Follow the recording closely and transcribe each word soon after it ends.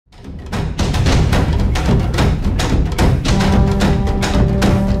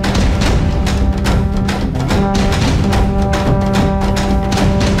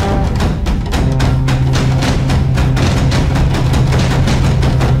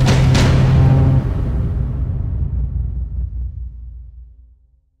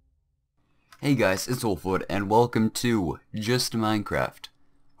Hey guys, it's Wolflord, and welcome to Just Minecraft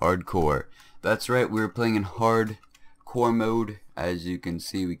Hardcore. That's right, we're playing in hardcore mode. As you can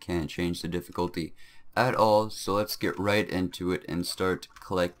see, we can't change the difficulty at all, so let's get right into it and start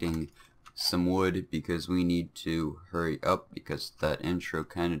collecting some wood because we need to hurry up because that intro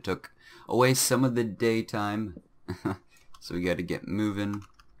kind of took away some of the daytime. So we gotta get moving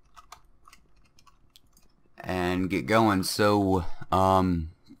and get going. So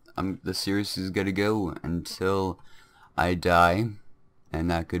the series is gonna go until I die, and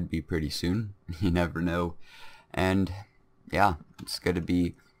that could be pretty soon. You never know. And yeah, it's gonna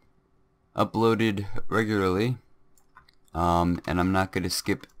be uploaded regularly, and I'm not gonna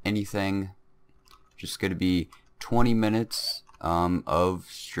skip anything. Just gonna be 20 minutes of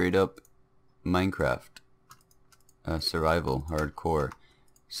straight up Minecraft survival hardcore.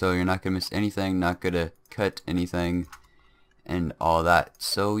 So you're not gonna miss anything, not gonna cut anything and all that.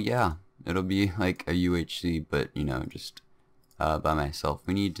 So yeah, it'll be like a UHC, but you know, just by myself.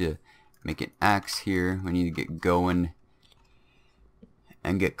 We need to make an axe here. We need to get going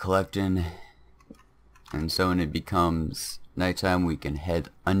and get collecting, and so when it becomes nighttime we can head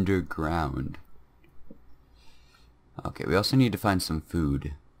underground. Okay, we also need to find some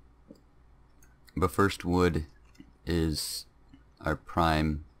food, but first wood is our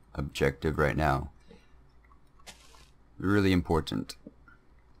prime objective right now. Really important.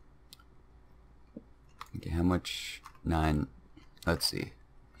 Okay, how much? 9. Let's see.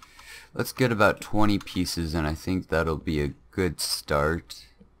 Let's get about 20 pieces, and I think that'll be a good start.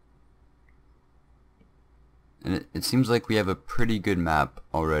 And it seems like we have a pretty good map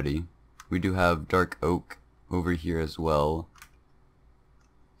already. We do have dark oak over here as well.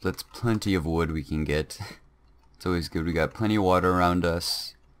 That's plenty of wood we can get. It's always good. We got plenty of water around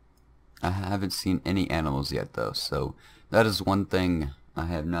us. I haven't seen any animals yet though, so that is one thing I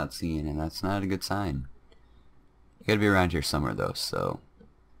have not seen, and that's not a good sign. You gotta be around here somewhere though, so.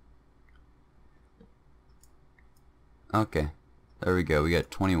 Okay, there we go. We got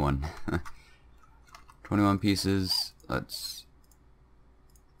 21. 21 pieces. Let's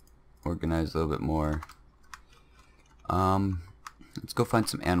organize a little bit more. Let's go find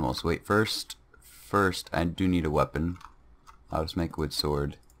some animals. Wait, first I do need a weapon. I'll just make a wood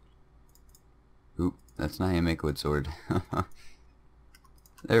sword. Oop, that's not how you make a wood sword.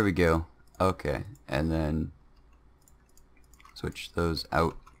 There we go. Okay, and then switch those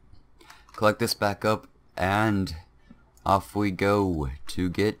out. Collect this back up, and off we go to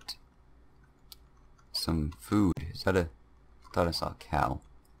get some food. Is that a... I thought I saw a cow.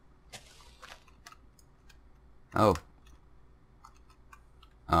 Oh.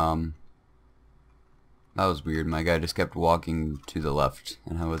 That was weird. My guy just kept walking to the left,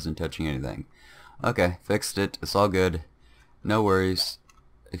 and I wasn't touching anything. Okay, fixed it. It's all good. No worries.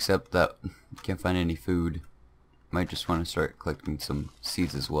 Except that can't find any food. Might just want to start collecting some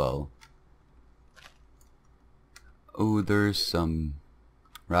seeds as well. Oh, there's some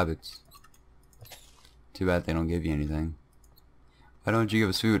rabbits. Too bad they don't give you anything. Why don't you give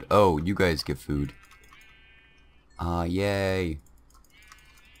us food? Oh, you guys give food. Ah, yay.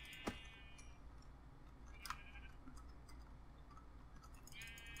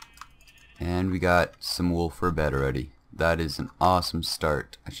 And we got some wool for bed already. That is an awesome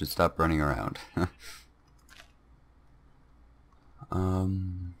start. I should stop running around.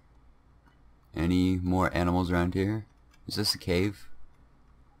 Any more animals around here? Is this a cave?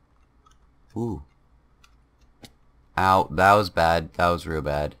 Ooh. Ow, that was bad. That was real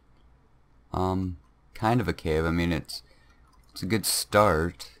bad. Kind of a cave. I mean, it's a good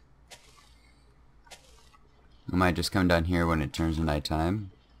start. I might just come down here when it turns to nighttime.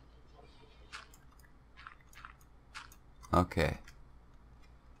 Okay.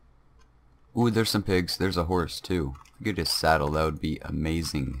 Ooh, there's some pigs. There's a horse too. If we could get a saddle, that would be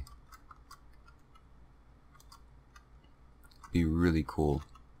amazing. Be really cool.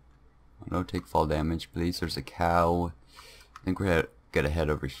 Don't take fall damage, please. There's a cow. I think we're gonna head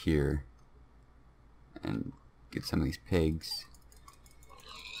over here and get some of these pigs.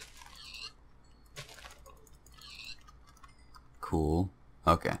 Cool.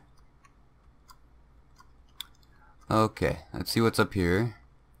 Okay. Okay, let's see what's up here.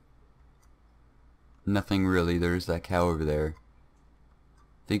 Nothing really. There's that cow over there.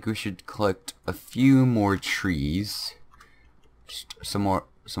 I think we should collect a few more trees. Just some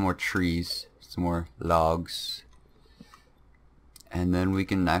more trees, some more logs. And then we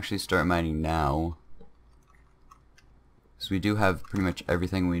can actually start mining now. So we do have pretty much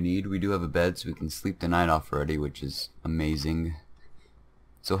everything we need. We do have a bed so we can sleep the night off already, which is amazing.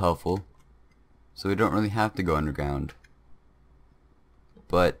 So helpful. So we don't really have to go underground.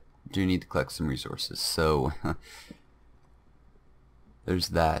 But do need to collect some resources, so there's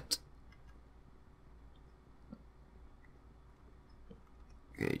that.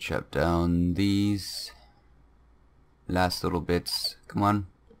 Okay, chop down these last little bits. Come on.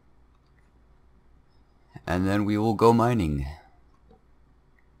 And then we will go mining.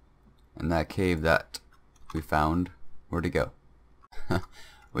 And that cave that we found, where'd it go?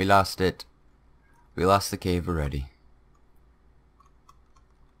 We lost it. We lost the cave already.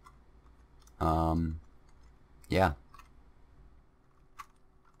 Yeah.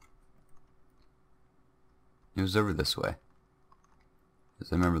 It was over this way.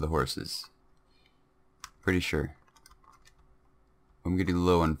 Because I remember the horses. Pretty sure. I'm getting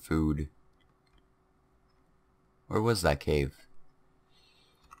low on food. Where was that cave?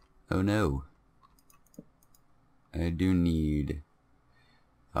 Oh no. I do need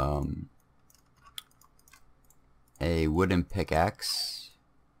a wooden pickaxe.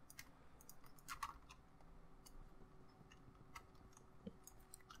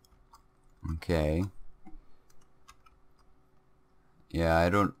 Okay. Yeah, I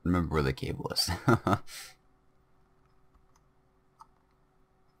don't remember where the cave was.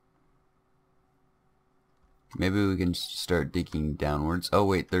 Maybe we can start digging downwards. Oh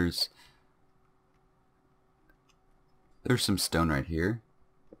wait, there's some stone right here.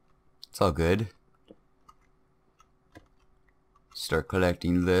 It's all good. Start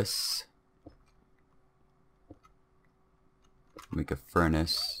collecting this. Make a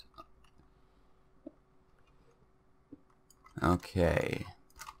furnace. Okay.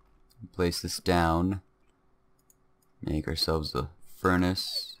 Place this down. Make ourselves a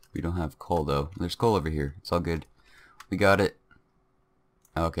furnace. We don't have coal though. There's coal over here. It's all good. We got it.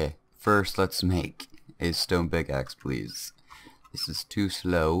 Okay. First, let's make a stone pickaxe, please. This is too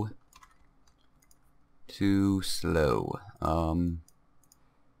slow. Too slow.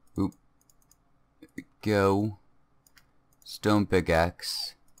 Oop. Go. Stone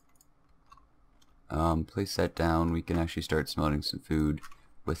pickaxe. Place that down. We can actually start smelting some food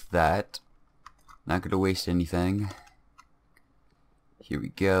with that. Not gonna waste anything. Here we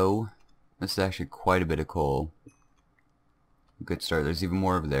go. This is actually quite a bit of coal. Good start. There's even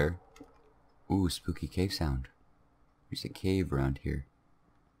more over there. Ooh, spooky cave sound. There's a cave around here.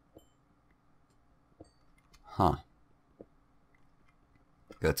 Huh.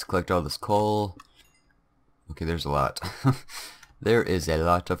 Let's collect all this coal. Okay, there's a lot. There is a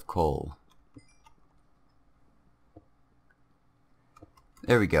lot of coal.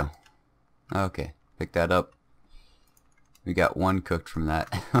 There we go. Okay, pick that up. We got one cooked from that.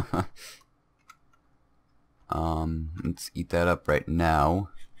 Let's eat that up right now.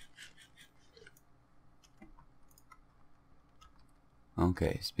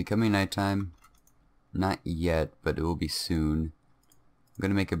 Okay, it's becoming nighttime. Not yet, but it will be soon. I'm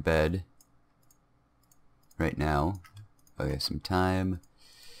gonna make a bed right now. Okay, some time.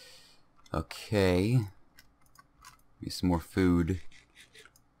 Okay. Get some more food.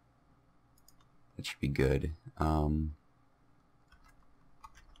 That should be good.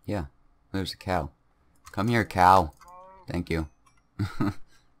 Yeah, there's a cow. Come here, cow. Thank you.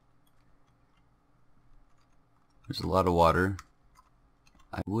 There's a lot of water.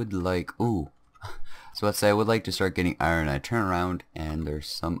 I would like... Ooh. So let's say I would like to start getting iron. I turn around and there's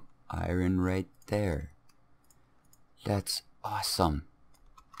some iron right there. That's awesome.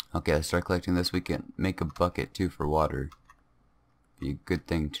 Okay, let's start collecting this. We can make a bucket too for water. Be a good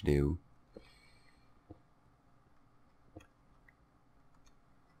thing to do.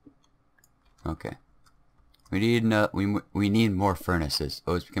 Okay. We need more furnaces.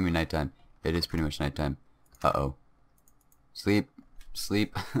 Oh, it's becoming nighttime. It is pretty much nighttime. Uh-oh. Sleep.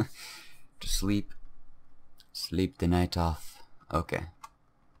 Sleep. Just sleep. Sleep the night off. Okay.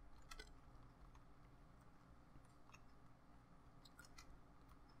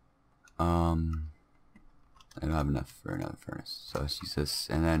 I don't have enough for another furnace. So let's use this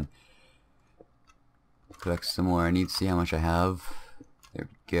and then collect some more. I need to see how much I have. There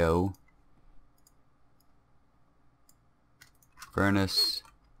we go. Furnace.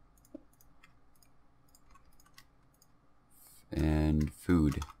 And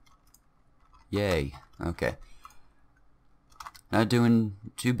food. Yay. Okay. Not doing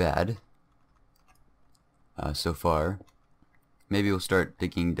too bad so far. Maybe we'll start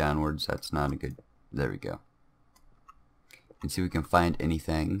digging downwards. That's not a good... There we go. And see if we can find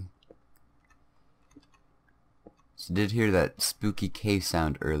anything. So did hear that spooky cave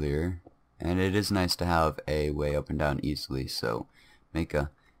sound earlier. And it is nice to have a way up and down easily. So make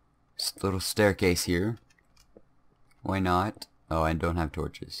a little staircase here. Why not? Oh, I don't have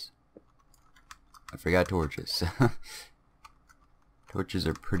torches. I forgot torches. Torches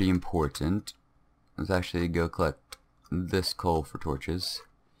are pretty important. Let's actually go collect this coal for torches.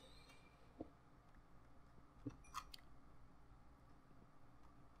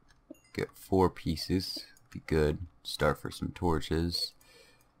 Get 4 pieces. Be good. Start for some torches.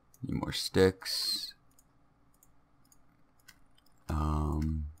 Need more sticks.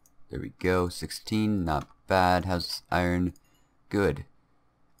 There we go. 16. Not bad. How's iron? Good.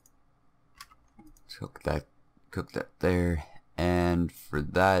 Cook that there. And for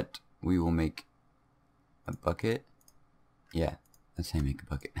that, we will make a bucket. Yeah, that's how you make a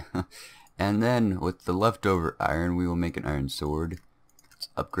bucket. And then with the leftover iron, we will make an iron sword. Let's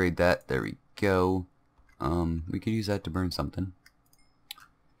upgrade that. There we go. We could use that to burn something.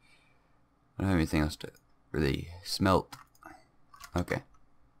 I don't have anything else to really smelt. Okay.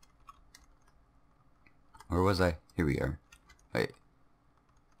 Where was I? Here we are. Wait.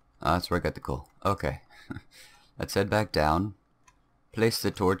 That's where I got the coal. Okay. Let's head back down. Place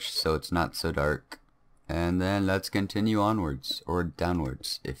the torch so it's not so dark. And then let's continue onwards. Or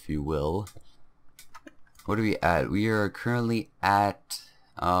downwards, if you will. What are we at? We are currently at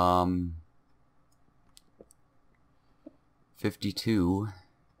 52.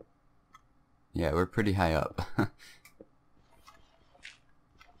 Yeah, we're pretty high up.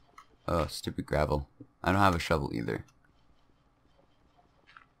 Oh, stupid gravel. I don't have a shovel either.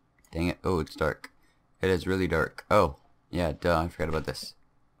 Dang it. Oh, it's dark. It is really dark. Oh, yeah, duh, I forgot about this.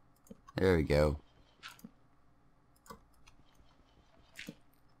 There we go.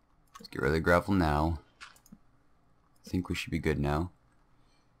 Let's get rid of the gravel now. I think we should be good now.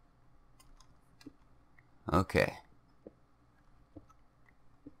 Okay.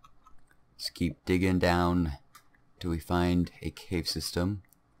 Let's keep digging down till we find a cave system.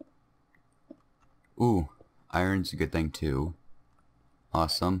 Ooh, iron's a good thing too.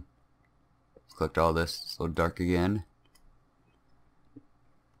 Awesome. Let's collect all this. It's a little dark again.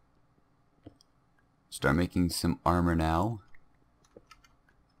 Start making some armor now.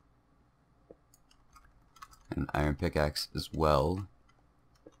 And an iron pickaxe as well.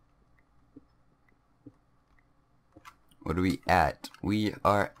 What are we at? We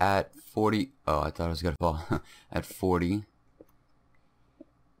are at 40. Oh, I thought I was gonna fall. At 40.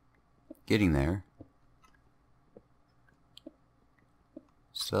 Getting there.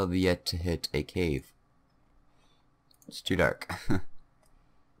 Still have yet to hit a cave. It's too dark.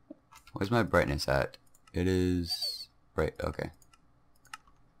 Where's my brightness at? It is bright. Okay.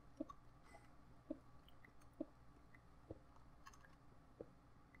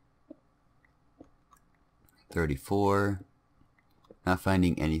 $34. Not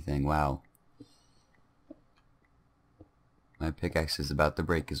finding anything. Wow. My pickaxe is about to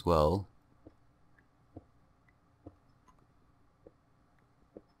break as well.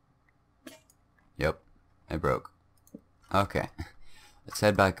 Yep, I broke. Okay. Let's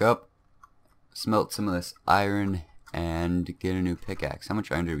head back up. Smelt some of this iron and get a new pickaxe. How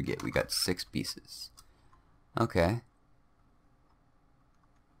much iron did we get? We got 6 pieces. Okay.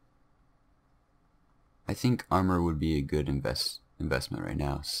 I think armor would be a good investment right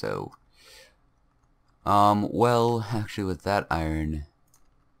now, so well, actually with that iron,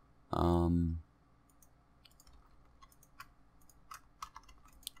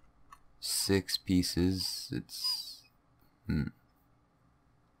 6 pieces, it's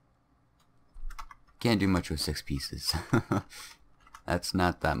can't do much with 6 pieces. That's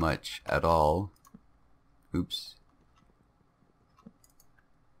not that much at all. Oops.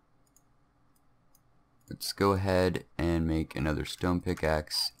 Let's go ahead and make another stone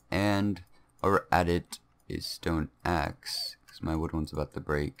pickaxe, and or at it is stone axe, because my wood one's about to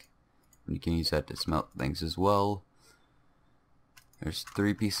break. And you can use that to smelt things as well. There's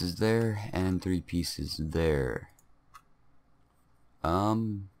 3 pieces there and 3 pieces there.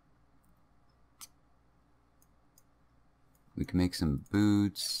 We can make some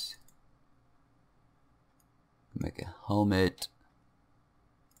boots. Make a helmet.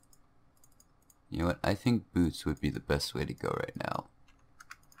 You know what? I think boots would be the best way to go right now.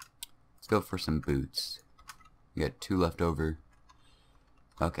 Let's go for some boots. We got 2 left over.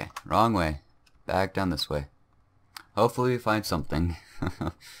 Okay, wrong way. Back down this way. Hopefully we find something.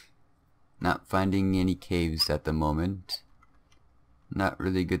 Not finding any caves at the moment. Not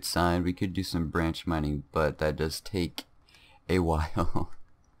really a good sign. We could do some branch mining, but that does take a while.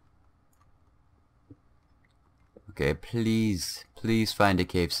 Okay, please find a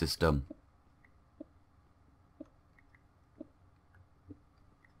cave system.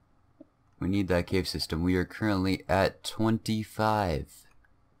 We need that cave system. We are currently at 25.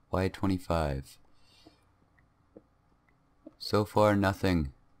 Why 25? So far,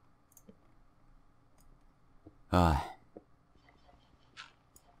 nothing.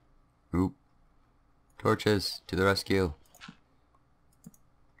 Oop. Torches to the rescue.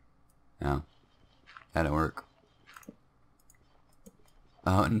 No. That didn't work.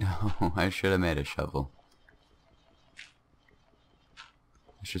 Oh no, I should have made a shovel.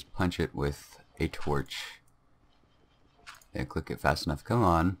 Let's just punch it with a torch. Yeah, click it fast enough. Come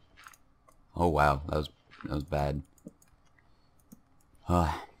on. Oh wow, that was bad.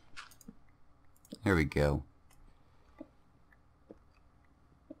 There we go.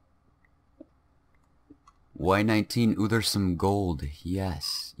 Y19. Ooh, there's some gold.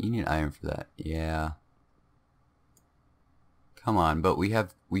 Yes. You need iron for that. Yeah. Come on, but we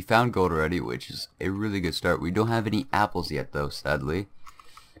found gold already, which is a really good start. We don't have any apples yet though, sadly.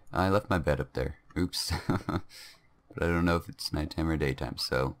 I left my bed up there. Oops. But I don't know if it's nighttime or daytime,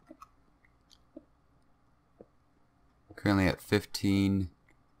 so currently at 15,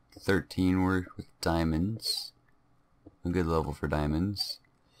 13 we're with diamonds. A good level for diamonds.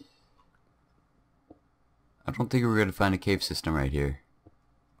 I don't think we're going to find a cave system right here.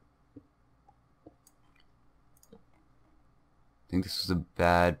 I think this was a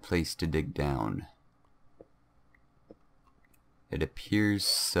bad place to dig down. It appears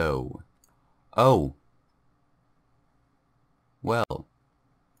so. Oh! Well,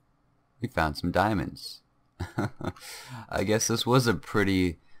 we found some diamonds. I guess this was a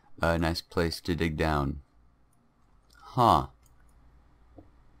pretty nice place to dig down. Huh.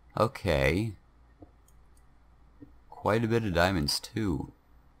 Okay. Quite a bit of diamonds too.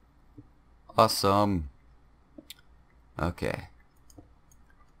 Awesome. Okay.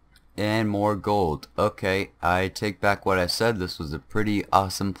 And more gold. Okay, I take back what I said. This was a pretty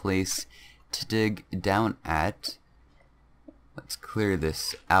awesome place to dig down at. Let's clear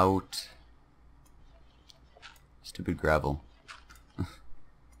this out. Stupid gravel.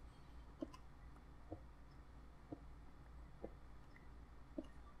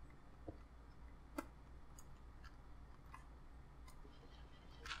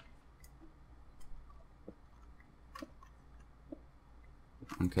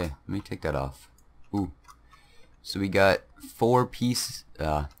 Okay, let me take that off. Ooh. So we got 4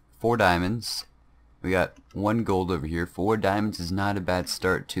 diamonds. We got 1 gold over here. 4 diamonds is not a bad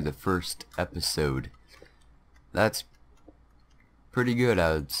start to the first episode. That's pretty good,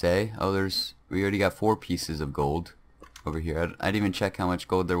 I would say. Oh, we already got 4 pieces of gold over here. I didn't even check how much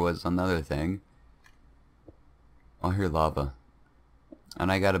gold there was on the other thing. Oh, here, lava.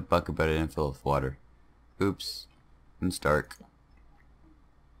 And I got a bucket, but I didn't fill it with water. Oops. It's dark.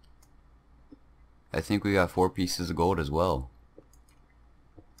 I think we got 4 pieces of gold as well.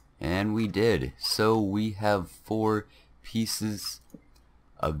 And we did. So we have 4 pieces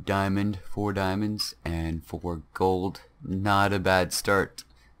of diamond, 4 diamonds, and 4 gold. Not a bad start.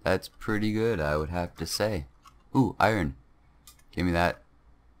 That's pretty good, I would have to say. Ooh, iron. Give me that.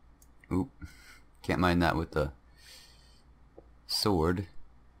 Oop. Can't mine that with the sword.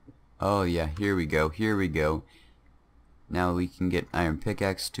 Oh yeah, here we go, here we go. Now we can get iron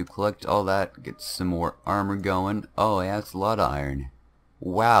pickaxe to collect all that, get some more armor going. Oh yeah, that's a lot of iron.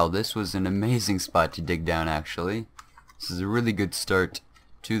 Wow, this was an amazing spot to dig down actually. This is a really good start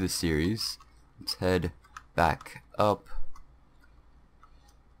to the series. Let's head back up.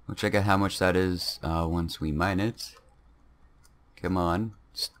 We'll check out how much that is once we mine it. Come on.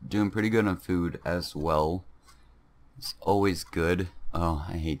 It's doing pretty good on food as well. It's always good. Oh,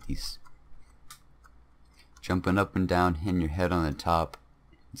 I hate these. Jumping up and down, hitting your head on the top.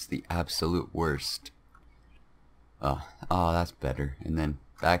 It's the absolute worst. Oh, that's better. And then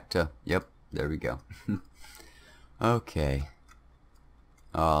back to, yep, there we go. Okay.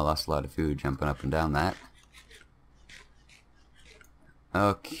 Oh, I lost a lot of food jumping up and down that.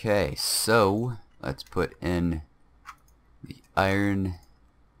 Okay, so let's put in the iron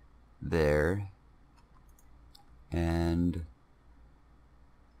there. And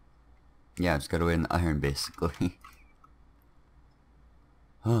yeah, just gotta wait in the iron basically.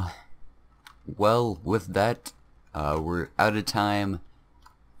 Oh. Well, with that, we're out of time.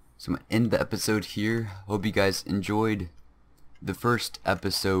 So I'm gonna end the episode here. Hope you guys enjoyed the first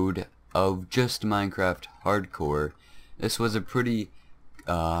episode of just Minecraft Hardcore. This was a pretty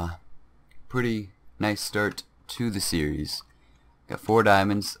nice start to the series. Got 4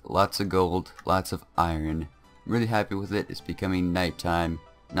 diamonds, lots of gold, lots of iron. I'm really happy with it. It's becoming nighttime.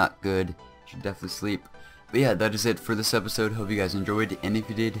 Not good. Should definitely sleep. But yeah, that is it for this episode. Hope you guys enjoyed, and if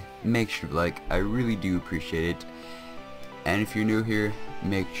you did, make sure to like. I really do appreciate it. And if you're new here,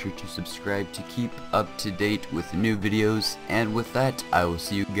 make sure to subscribe to keep up to date with new videos. And with that, I will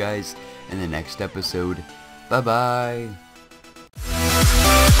see you guys in the next episode. Bye bye.